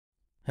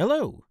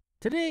Hello!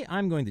 Today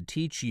I'm going to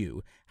teach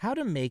you how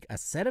to make a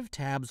set of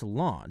tabs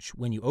launch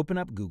when you open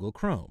up Google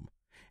Chrome.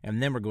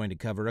 And then we're going to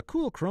cover a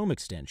cool Chrome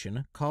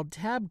extension called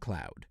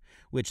TabCloud,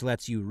 which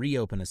lets you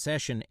reopen a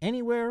session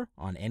anywhere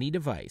on any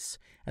device,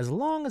 as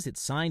long as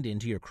it's signed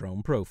into your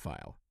Chrome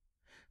profile.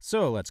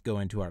 So let's go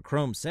into our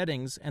Chrome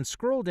settings and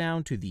scroll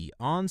down to the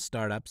On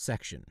Startup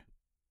section.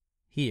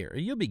 Here,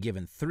 you'll be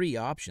given three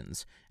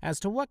options as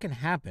to what can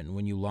happen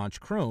when you launch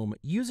Chrome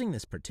using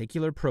this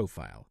particular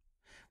profile.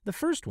 The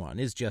first one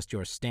is just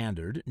your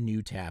standard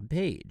New Tab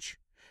page.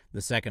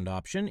 The second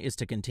option is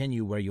to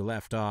continue where you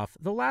left off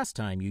the last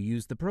time you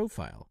used the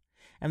profile.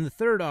 And the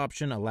third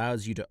option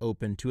allows you to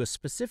open to a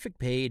specific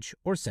page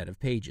or set of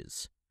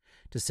pages.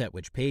 To set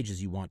which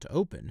pages you want to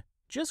open,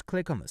 just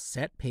click on the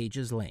Set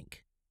Pages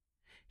link.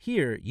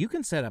 Here, you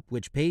can set up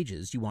which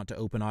pages you want to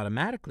open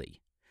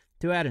automatically.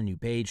 To add a new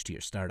page to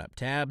your startup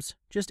tabs,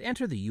 just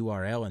enter the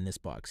URL in this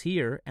box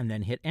here and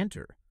then hit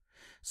Enter.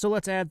 So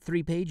let's add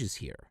 3 pages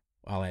here.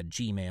 I'll add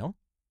Gmail,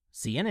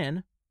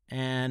 CNN,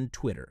 and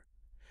Twitter.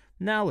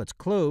 Now let's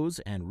close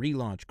and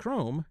relaunch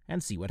Chrome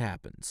and see what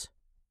happens.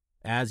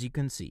 As you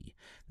can see,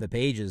 the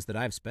pages that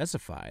I've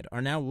specified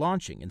are now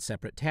launching in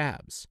separate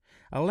tabs,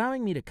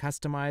 allowing me to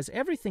customize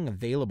everything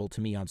available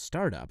to me on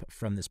startup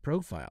from this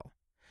profile.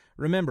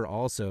 Remember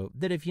also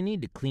that if you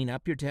need to clean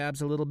up your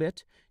tabs a little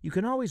bit, you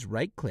can always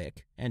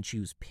right-click and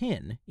choose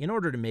Pin in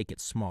order to make it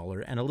smaller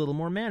and a little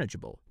more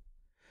manageable.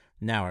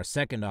 Now our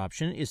second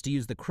option is to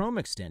use the Chrome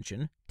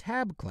extension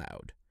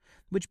TabCloud,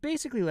 which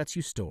basically lets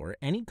you store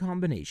any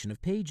combination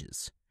of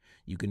pages.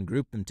 You can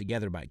group them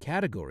together by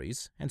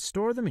categories and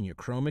store them in your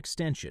Chrome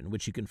extension,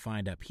 which you can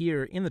find up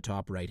here in the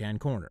top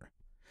right-hand corner.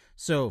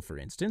 So, for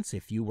instance,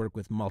 if you work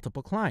with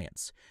multiple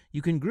clients,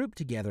 you can group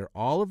together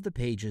all of the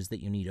pages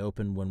that you need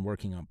open when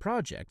working on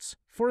projects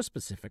for a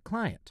specific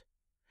client.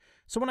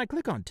 So when I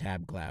click on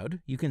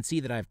TabCloud, you can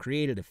see that I've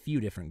created a few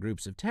different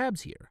groups of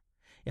tabs here.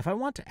 If I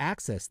want to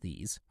access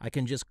these, I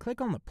can just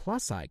click on the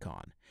plus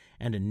icon,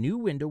 and a new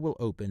window will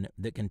open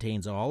that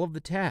contains all of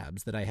the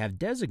tabs that I have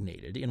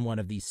designated in one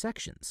of these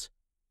sections.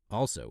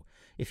 Also,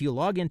 if you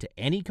log into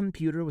any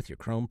computer with your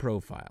Chrome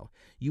profile,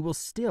 you will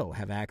still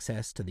have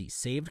access to these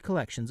saved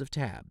collections of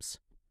tabs.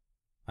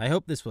 I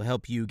hope this will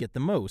help you get the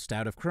most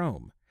out of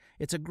Chrome.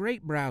 It's a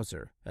great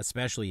browser,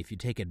 especially if you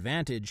take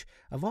advantage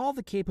of all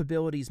the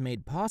capabilities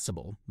made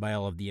possible by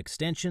all of the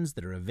extensions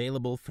that are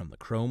available from the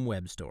Chrome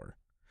Web Store.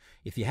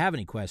 If you have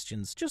any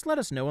questions, just let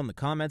us know in the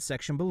comments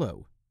section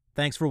below.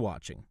 Thanks for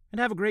watching, and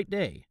have a great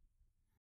day.